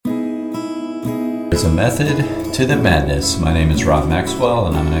There's a method to the madness. My name is Rob Maxwell,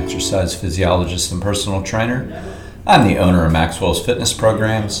 and I'm an exercise physiologist and personal trainer. I'm the owner of Maxwell's Fitness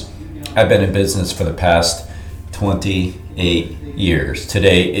Programs. I've been in business for the past 28 years.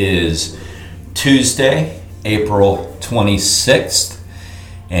 Today is Tuesday, April 26th,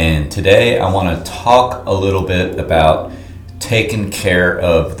 and today I want to talk a little bit about taking care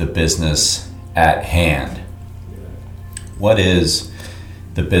of the business at hand. What is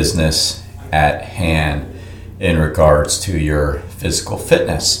the business at hand in regards to your physical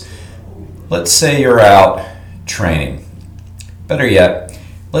fitness? Let's say you're out training. Better yet,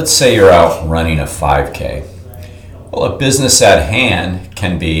 let's say you're out running a 5K. Well, a business at hand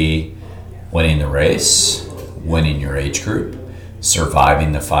can be winning the race, winning your age group,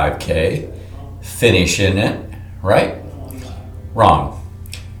 surviving the 5K, finishing it, right? Wrong.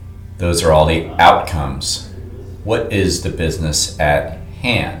 Those are all the outcomes. What is the business at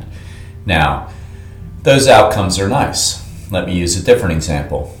hand? Now, those outcomes are nice. Let me use a different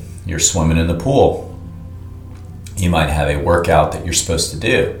example. You're swimming in the pool. You might have a workout that you're supposed to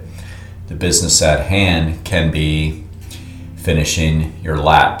do. The business at hand can be finishing your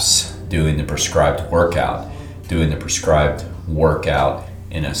laps, doing the prescribed workout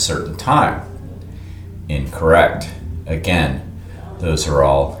in a certain time. Incorrect. Again, those are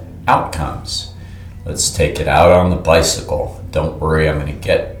all outcomes. Let's take it out on the bicycle. Don't worry, I'm going to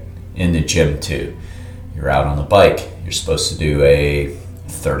get in the gym too. You're out on the bike. You're supposed to do a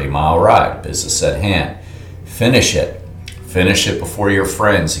 30-mile ride, business at hand. Finish it. Finish it before your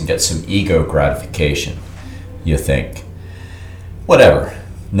friends and get some ego gratification, you think. Whatever.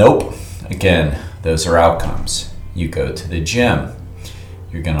 Nope. Again, those are outcomes. You go to the gym.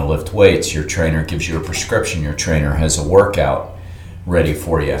 You're going to lift weights. Your trainer gives you a prescription. Your trainer has a workout ready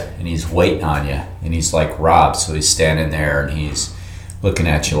for you, and he's waiting on you. And he's like Rob, so he's standing there and he's looking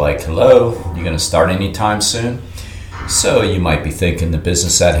at you like, hello, you going to start anytime soon? So you might be thinking the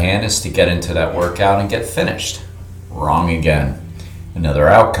business at hand is to get into that workout and get finished. Wrong again. Another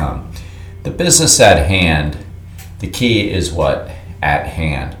outcome. The business at hand, the key is what? At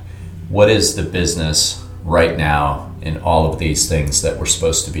hand. What is the business right now in all of these things that we're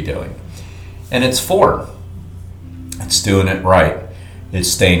supposed to be doing? And it's form. It's doing it right. It's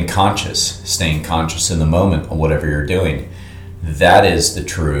staying conscious in the moment of whatever you're doing. That is the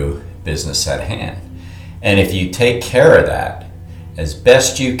true business at hand. And if you take care of that as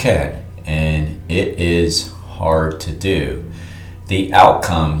best you can, and it is hard to do, the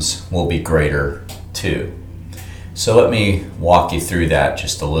outcomes will be greater too. So let me walk you through that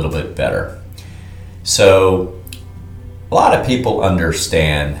just a little bit better. So a lot of people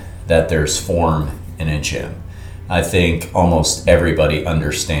understand that there's form in a gym. I think almost everybody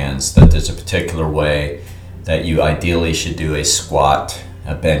understands that there's a particular way that you ideally should do a squat,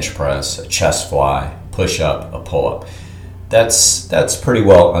 a bench press, a chest fly, push-up, a pull-up. That's pretty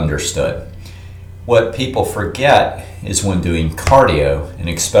well understood. What people forget is when doing cardio, and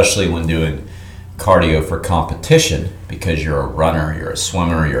especially when doing cardio for competition, because you're a runner, you're a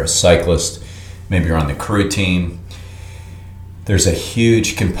swimmer, you're a cyclist, maybe you're on the crew team, there's a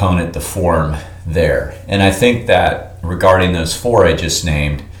huge component to form there. And I think that regarding those four I just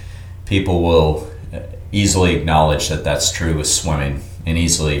named, people will easily acknowledge that that's true with swimming and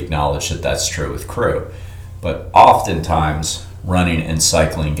easily acknowledge that that's true with crew. But oftentimes, running and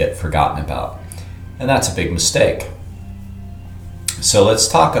cycling get forgotten about. And that's a big mistake. So let's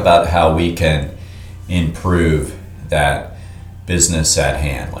talk about how we can improve that business at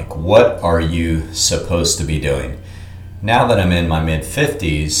hand. Like, what are you supposed to be doing? Now that I'm in my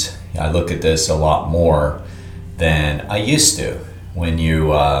mid-50s, I look at this a lot more than I used to. When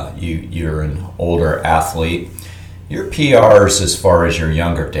you're an older athlete, your PRs as far as your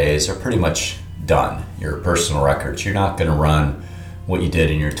younger days are pretty much done. Your personal records. You're not going to run what you did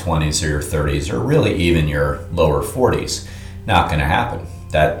in your 20s or your 30s or really even your lower 40s. Not going to happen.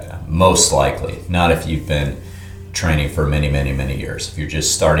 That most likely. Not if you've been training for many, many, many years. If you're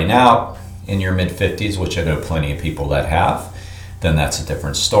just starting out in your mid-50s, which I know plenty of people that have, then that's a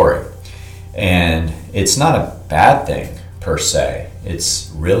different story. And it's not a bad thing per se.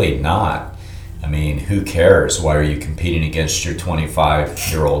 It's really not. I mean, who cares? Why are you competing against your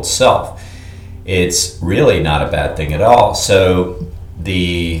 25-year-old self? It's really not a bad thing at all. So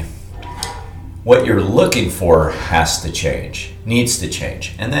what you're looking for has to change, needs to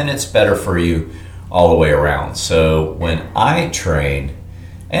change. And then it's better for you all the way around. So when I train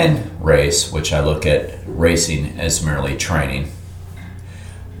and race, which I look at racing as merely training,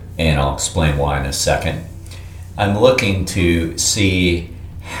 and I'll explain why in a second, I'm looking to see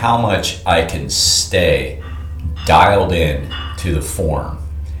how much I can stay dialed in to the form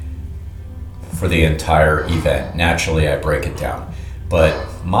for the entire event. Naturally, I break it down.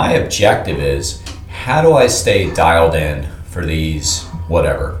 But my objective is, how do I stay dialed in for these,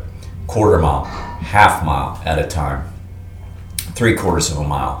 whatever, quarter mile, half mile at a time, 3/4 of a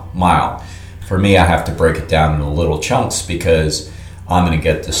mile. For me, I have to break it down into little chunks because I'm going to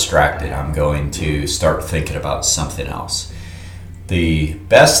get distracted. I'm going to start thinking about something else. The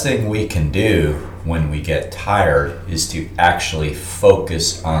best thing we can do when we get tired is to actually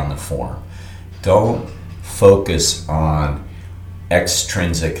focus on the form. Don't focus on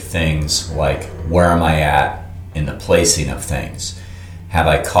extrinsic things like, where am I at in the placing of things? Have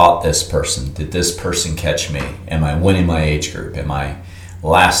I caught this person? Did this person catch me? Am I winning my age group? Am I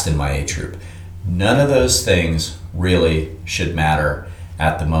last in my age group? None of those things really should matter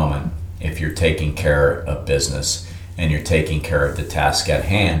at the moment if you're taking care of business and you're taking care of the task at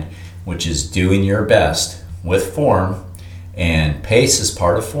hand, which is doing your best with form, and pace is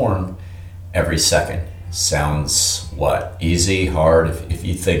part of form every second. Sounds what? Easy, hard? If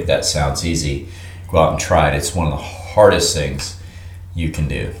you think that sounds easy, go out and try it. It's one of the hardest things you can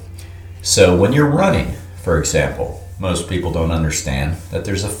do. So when you're running, for example, most people don't understand that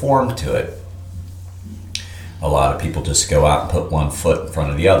there's a form to it. A lot of people just go out and put one foot in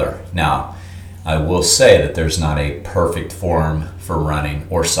front of the other. Now, I will say that there's not a perfect form for running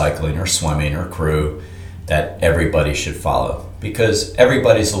or cycling or swimming or crew that everybody should follow, because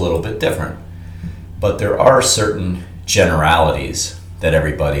everybody's a little bit different. But there are certain generalities that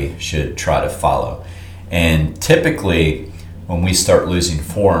everybody should try to follow. And typically, when we start losing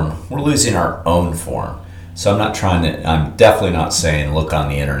form, we're losing our own form. So I'm definitely not saying look on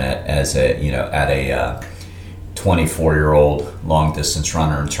the internet as at a 24-year-old long distance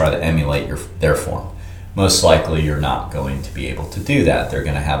runner and try to emulate their form. Most likely you're not going to be able to do that. They're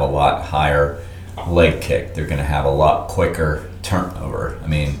going to have a lot higher leg kick. They're going to have a lot quicker turnover. I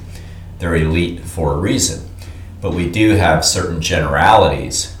mean, they're elite for a reason. But we do have certain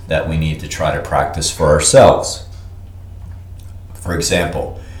generalities that we need to try to practice for ourselves. For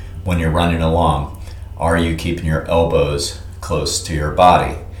example, when you're running along, are you keeping your elbows close to your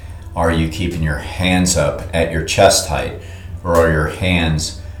body? Are you keeping your hands up at your chest height, or are your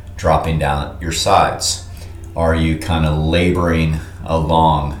hands dropping down your sides? Are you kind of laboring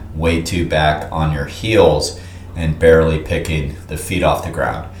along way too back on your heels and barely picking the feet off the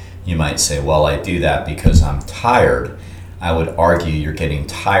ground? You might say, well, I do that because I'm tired. I would argue you're getting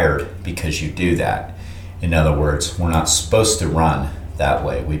tired because you do that. In other words, we're not supposed to run that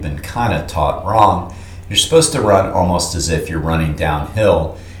way. We've been kind of taught wrong. You're supposed to run almost as if you're running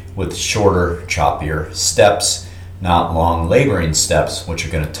downhill, with shorter, choppier steps, not long laboring steps, which are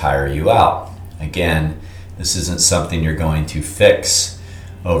going to tire you out. Again, this isn't something you're going to fix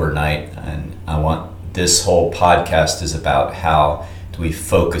overnight, and this whole podcast is about how do we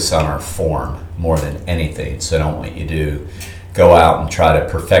focus on our form more than anything. So I don't want you to go out and try to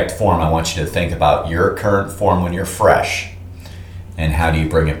perfect form. I want you to think about your current form when you're fresh, and how do you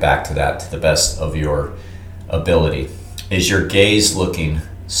bring it back to that to the best of your ability. Is your gaze looking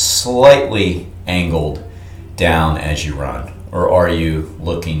slightly angled down as you run, or are you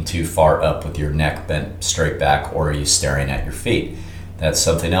looking too far up with your neck bent straight back, or are you staring at your feet? That's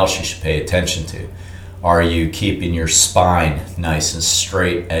something else you should pay attention to. Are you keeping your spine nice and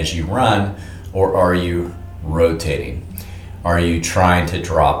straight as you run, or are you rotating? Are you trying to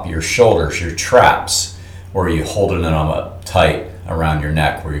drop your shoulders, your traps, or are you holding them up tight around your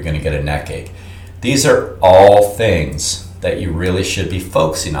neck where you're going to get a neck ache? These are all things that you really should be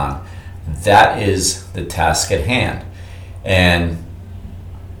focusing on. That is the task at hand. And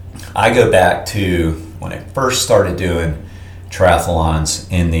I go back to when I first started doing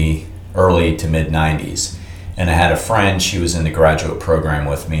triathlons in the early to mid 90s. And I had a friend, she was in the graduate program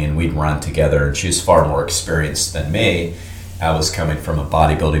with me, and we'd run together, and she was far more experienced than me. I was coming from a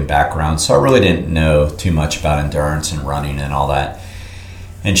bodybuilding background, so I really didn't know too much about endurance and running and all that.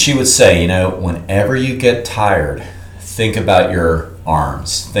 And she would say, whenever you get tired, think about your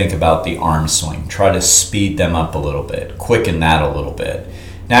arms. Think about the arm swing. Try to speed them up a little bit. Quicken that a little bit.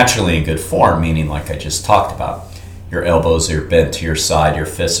 Naturally in good form, meaning like I just talked about. Your elbows are bent to your side. Your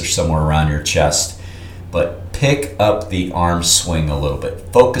fists are somewhere around your chest. But pick up the arm swing a little bit.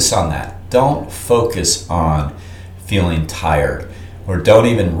 Focus on that. Don't focus on feeling tired. Or don't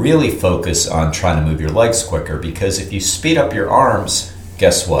even really focus on trying to move your legs quicker, because if you speed up your arms,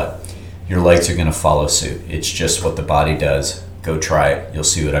 guess what? Your legs are going to follow suit. It's just what the body does. Go try it. You'll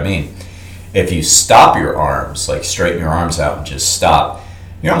see what I mean. If you stop your arms, like straighten your arms out and just stop,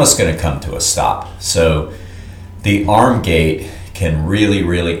 you're almost going to come to a stop. So the arm gait can really,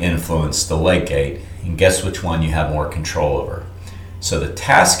 really influence the leg gait. And guess which one you have more control over. So the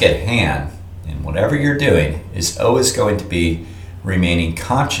task at hand and whatever you're doing is always going to be remaining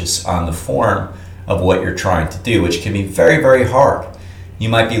conscious on the form of what you're trying to do, which can be very, very hard. You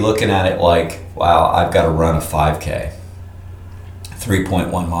might be looking at it like, wow, I've got to run a 5K,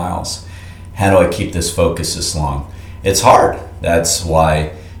 3.1 miles. How do I keep this focus this long? It's hard. That's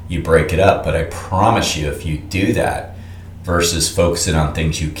why you break it up. But I promise you, if you do that versus focusing on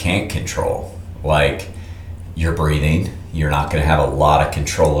things you can't control, like your breathing, you're not going to have a lot of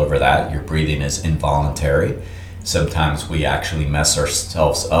control over that. Your breathing is involuntary. Sometimes we actually mess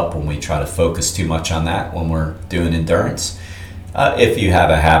ourselves up when we try to focus too much on that when we're doing endurance. If you have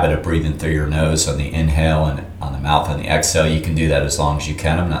a habit of breathing through your nose on the inhale and on the mouth on the exhale, you can do that as long as you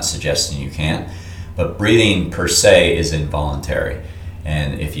can. I'm not suggesting you can't. But breathing per se is involuntary.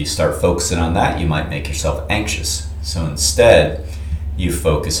 And if you start focusing on that, you might make yourself anxious. So instead, you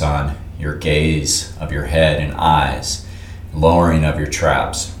focus on your gaze of your head and eyes, lowering of your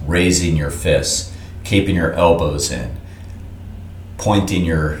traps, raising your fists, keeping your elbows in, pointing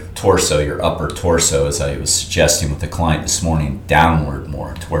your torso, your upper torso, as I was suggesting with the client this morning, downward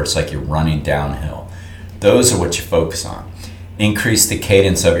more, to where it's like you're running downhill. Those are what you focus on. Increase the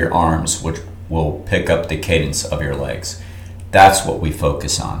cadence of your arms, which will pick up the cadence of your legs. That's what we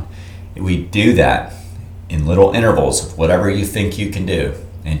focus on. We do that in little intervals of whatever you think you can do.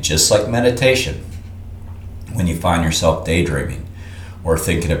 And just like meditation, when you find yourself daydreaming or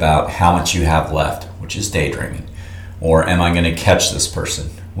thinking about how much you have left, which is daydreaming, or am I going to catch this person,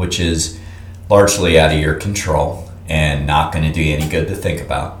 which is largely out of your control and not going to do you any good to think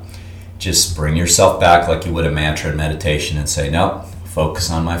about. Just bring yourself back like you would a mantra in meditation and say, nope, focus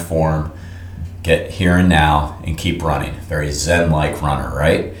on my form, get here and now, and keep running. Very Zen-like runner,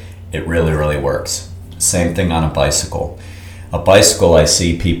 right? It really, really works. Same thing on a bicycle. A bicycle, I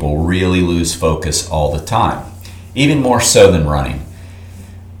see people really lose focus all the time, even more so than running.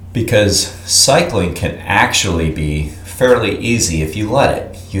 Because cycling can actually be fairly easy if you let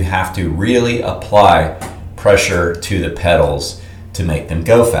it. You have to really apply pressure to the pedals to make them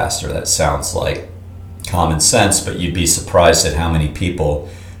go faster. That sounds like common sense, but you'd be surprised at how many people,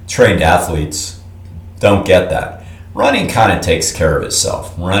 trained athletes, don't get that. Running kind of takes care of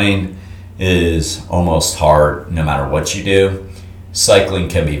itself. Running is almost hard no matter what you do. Cycling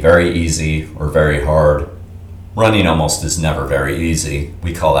can be very easy or very hard. Running almost is never very easy.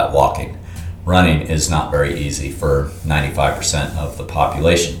 We call that walking. Running is not very easy for 95% of the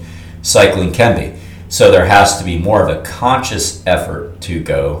population. Cycling can be. So there has to be more of a conscious effort to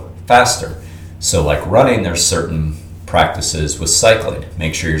go faster. So like running, there's certain practices with cycling.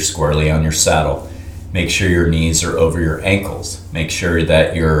 Make sure you're squarely on your saddle. Make sure your knees are over your ankles. Make sure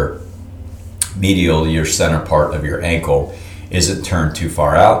that your medial, your center part of your ankle, isn't turned too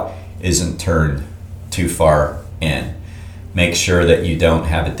far out, isn't turned too far in. Make sure that you don't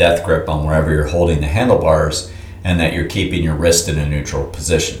have a death grip on wherever you're holding the handlebars and that you're keeping your wrist in a neutral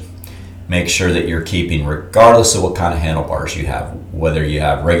position. Make sure that you're keeping, regardless of what kind of handlebars you have, whether you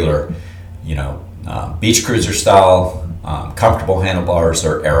have regular, beach cruiser style, comfortable handlebars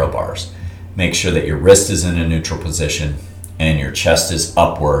or aero bars. Make sure that your wrist is in a neutral position and your chest is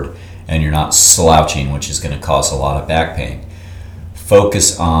upward and you're not slouching, which is going to cause a lot of back pain.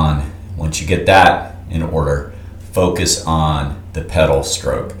 Focus on, once you get that in order, focus on the pedal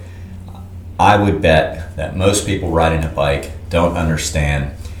stroke. I would bet that most people riding a bike don't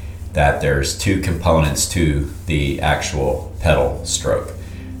understand that there's two components to the actual pedal stroke.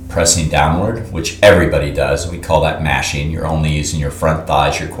 Pressing downward, which everybody does, we call that mashing. You're only using your front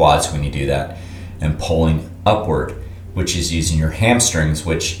thighs, your quads when you do that. And pulling upward, which is using your hamstrings,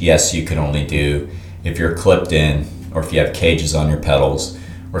 which yes, you can only do if you're clipped in, or if you have cages on your pedals,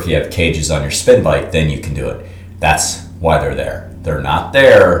 or if you have cages on your spin bike, then you can do it. That's why they're there. They're not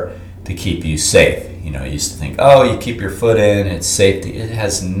there to keep you safe. I used to think, oh, you keep your foot in, it's safety. It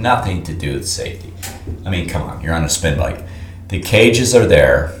has nothing to do with safety. I mean, come on, you're on a spin bike. The cages are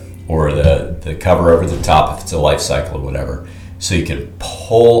there, or the cover over the top if it's a life cycle or whatever, so you can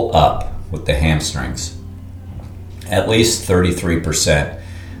pull up with the hamstrings. At least 33%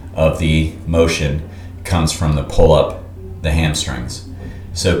 of the motion comes from the pull up the hamstrings.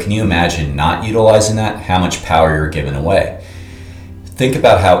 So can you imagine not utilizing that? How much power you're giving away? Think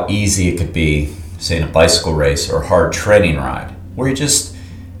about how easy it could be, say in a bicycle race or a hard training ride, where you're just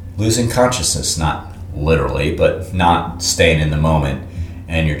losing consciousness, not literally, but not staying in the moment.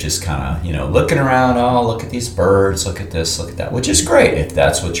 And you're just kind of, looking around, oh, look at these birds, look at this, look at that, which is great if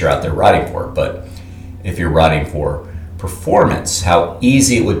that's what you're out there riding for. But if you're riding for performance, how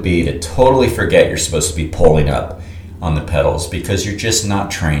easy it would be to totally forget you're supposed to be pulling up on the pedals because you're just not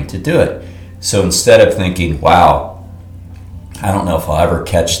trained to do it. So instead of thinking, wow, I don't know if I'll ever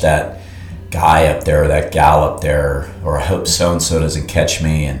catch that guy up there or that gal up there, or I hope so-and-so doesn't catch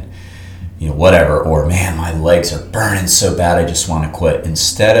me, and whatever, or man, my legs are burning so bad I just want to quit.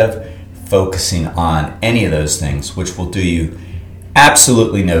 Instead of focusing on any of those things, which will do you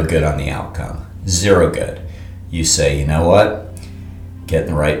absolutely no good on the outcome, zero good, you say, you know what, get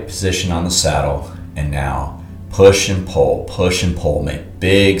in the right position on the saddle, and now push and pull, make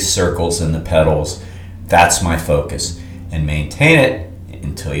big circles in the pedals. That's my focus, and maintain it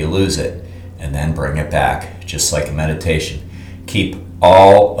until you lose it, and then bring it back, just like a meditation. Keep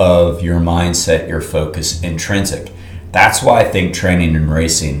all of your mindset, your focus intrinsic. That's why I think training and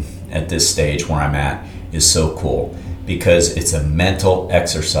racing at this stage where I'm at is so cool, because it's a mental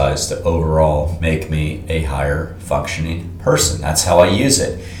exercise to overall make me a higher functioning person. That's how I use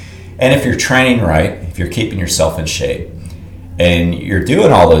it. And if you're training right, if you're keeping yourself in shape, and you're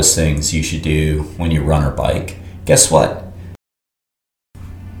doing all those things you should do when you run or bike, guess what?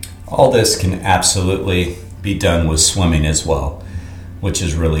 All this can absolutely be done with swimming as well, which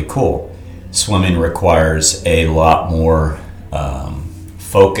is really cool. Swimming requires a lot more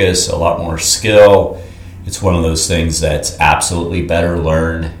focus, a lot more skill. It's one of those things that's absolutely better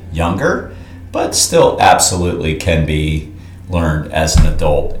learned younger, but still absolutely can be learned as an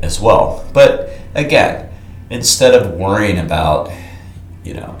adult as well. But again, instead of worrying about,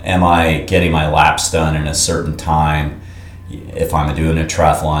 am I getting my laps done in a certain time? If I'm doing a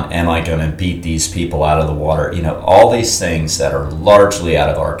triathlon, am I going to beat these people out of the water? All these things that are largely out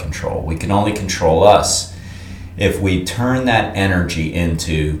of our control. We can only control us. If we turn that energy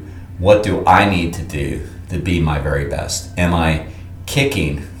into, what do I need to do to be my very best? Am I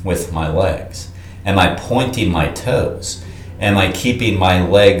kicking with my legs? Am I pointing my toes? Am I keeping my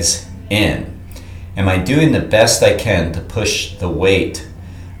legs in? Am I doing the best I can to push the weight,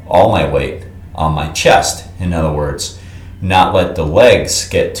 all my weight, on my chest? In other words, not let the legs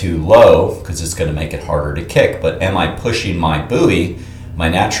get too low, because it's going to make it harder to kick. But am I pushing my buoy, my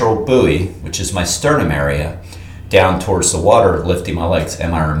natural buoy, which is my sternum area, down towards the water, lifting my legs?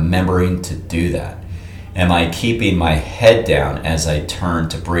 Am I remembering to do that? Am I keeping my head down as I turn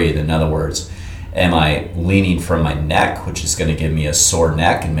to breathe? In other words, am I leaning from my neck, which is going to give me a sore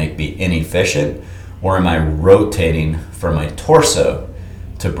neck and make me inefficient? Or am I rotating from my torso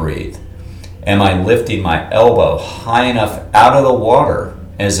to breathe? Am I lifting my elbow high enough out of the water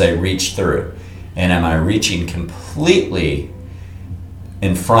as I reach through? And am I reaching completely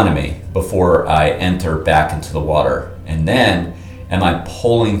in front of me before I enter back into the water? And then, am I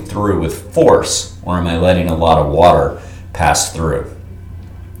pulling through with force, or am I letting a lot of water pass through?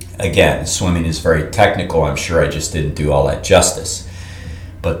 Again, swimming is very technical. I'm sure I just didn't do all that justice.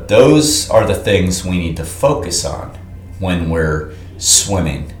 But those are the things we need to focus on when we're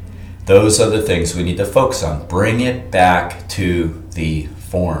swimming. Those are the things we need to focus on. Bring it back to the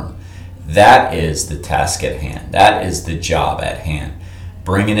form. That is the task at hand. That is the job at hand.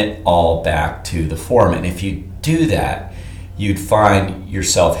 Bringing it all back to the form. And if you do that, you'd find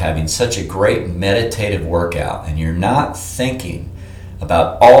yourself having such a great meditative workout, and you're not thinking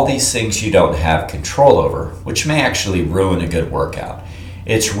about all these things you don't have control over, which may actually ruin a good workout.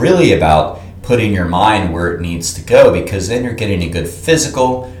 It's really about putting your mind where it needs to go, because then you're getting a good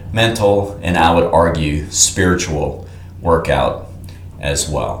physical, mental, and I would argue spiritual workout as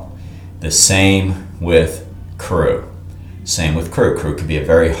well. The same with crew. Crew could be a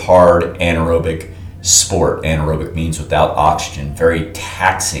very hard anaerobic sport. Anaerobic means without oxygen, very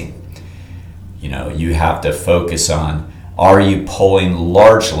taxing. You have to focus on, are you pulling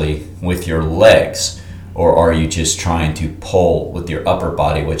largely with your legs, or are you just trying to pull with your upper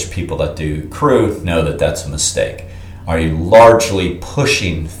body, which people that do crew know that that's a mistake. Are you largely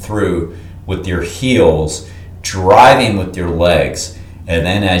pushing through with your heels, driving with your legs, and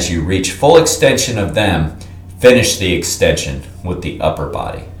then as you reach full extension of them, finish the extension with the upper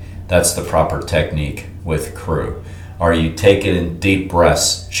body? That's the proper technique with crew. Are you taking in deep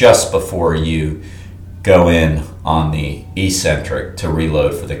breaths just before you go in on the eccentric to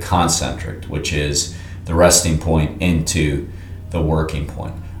reload for the concentric, which is the resting point into the working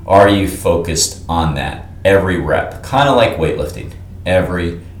point? Are you focused on that? Every rep, kind of like weightlifting,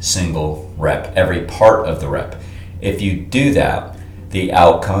 every single rep, every part of the rep. If you do that, the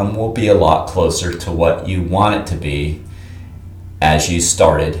outcome will be a lot closer to what you want it to be as you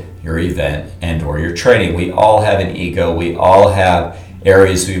started your event and or your training. We all have an ego. We all have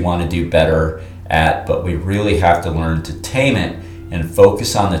areas we want to do better at, but we really have to learn to tame it and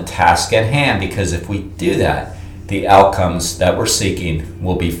focus on the task at hand, because if we do that, the outcomes that we're seeking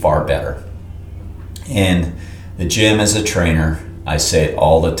will be far better. In the gym as a trainer, I say it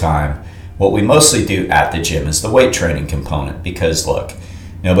all the time, what we mostly do at the gym is the weight training component, because look,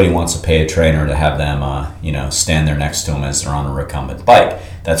 Nobody wants to pay a trainer to have them, stand there next to them as they're on a recumbent bike.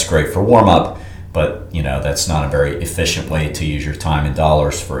 That's great for warm-up, but that's not a very efficient way to use your time and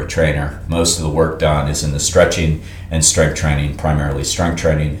dollars for a trainer. Most of the work done is in the stretching and strength training, primarily strength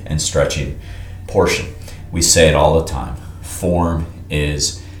training and stretching portion. We say it all the time. Form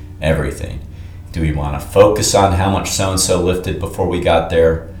is everything. Do we want to focus on how much so-and-so lifted before we got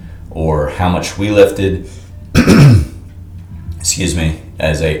there, or how much we lifted,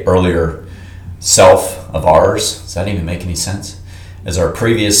 as a earlier self of ours? Does that even make any sense? As our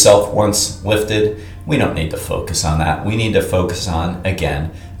previous self once lifted? We don't need to focus on that. We need to focus on,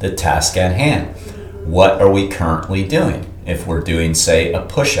 again, the task at hand. What are we currently doing? If we're doing, say, a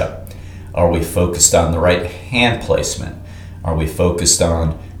push-up, are we focused on the right hand placement? Are we focused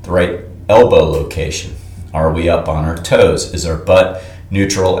on the right elbow location? Are we up on our toes? Is our butt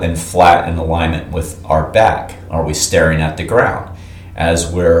neutral and flat in alignment with our back? Are we staring at the ground?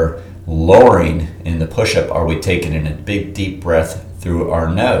 As we're lowering in the push-up, are we taking in a big deep breath through our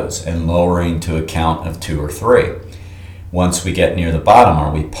nose and lowering to a count of 2 or 3? Once we get near the bottom,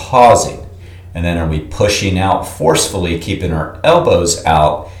 are we pausing? And then are we pushing out forcefully, keeping our elbows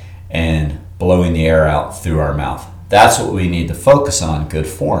out and blowing the air out through our mouth? That's what we need to focus on, good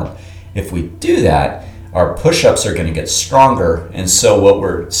form. If we do that, our push-ups are going to get stronger, and so what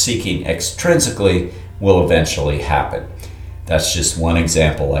we're seeking extrinsically will eventually happen. That's just one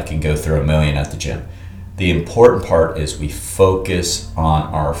example. I can go through a million at the gym. The important part is we focus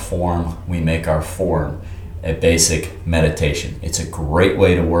on our form. We make our form a basic meditation. It's a great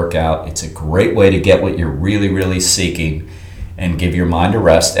way to work out. It's a great way to get what you're really, really seeking and give your mind a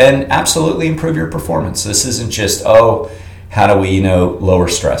rest and absolutely improve your performance. This isn't just, how do we, lower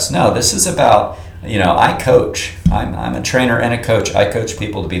stress? No, this is about, I coach. I'm a trainer and a coach. I coach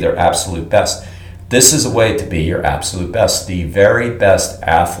people to be their absolute best. This is a way to be your absolute best. The very best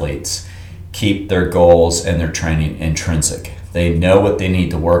athletes keep their goals and their training intrinsic. They know what they need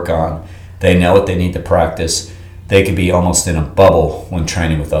to work on. They know what they need to practice. They could be almost in a bubble when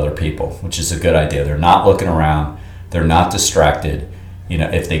training with other people, which is a good idea. They're not looking around. They're not distracted.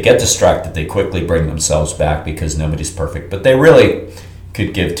 If they get distracted, they quickly bring themselves back because nobody's perfect. But they really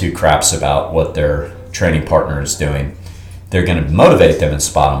could give 2 craps about what their training partner is doing. They're going to motivate them and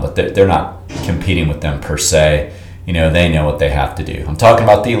spot them, but they're not competing with them per se. They know what they have to do. I'm talking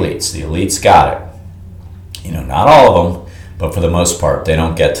about the elites. The elites got it. Not all of them, but for the most part, they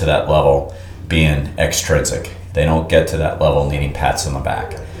don't get to that level being extrinsic. They don't get to that level needing pats on the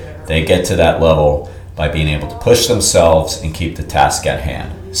back. They get to that level by being able to push themselves and keep the task at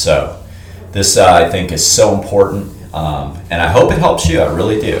hand. So this, I think, is so important, and I hope it helps you. I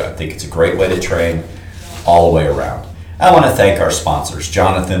really do. I think it's a great way to train all the way around. I want to thank our sponsors,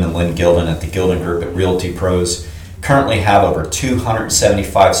 Jonathan and Lynn Gilden at the Gilden Group at Realty Pros. Currently have over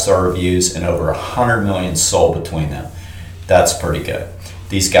 275-star reviews and over 100 million sold between them. That's pretty good.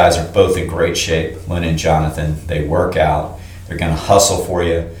 These guys are both in great shape, Lynn and Jonathan. They work out. They're going to hustle for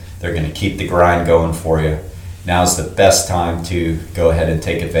you. They're going to keep the grind going for you. Now's the best time to go ahead and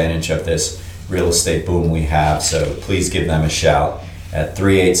take advantage of this real estate boom we have. So please give them a shout at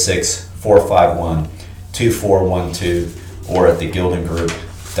 386-451-2412 or at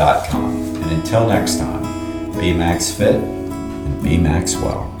thegildengroup.com. And until next time, be Max Fit and be Max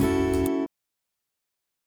Well.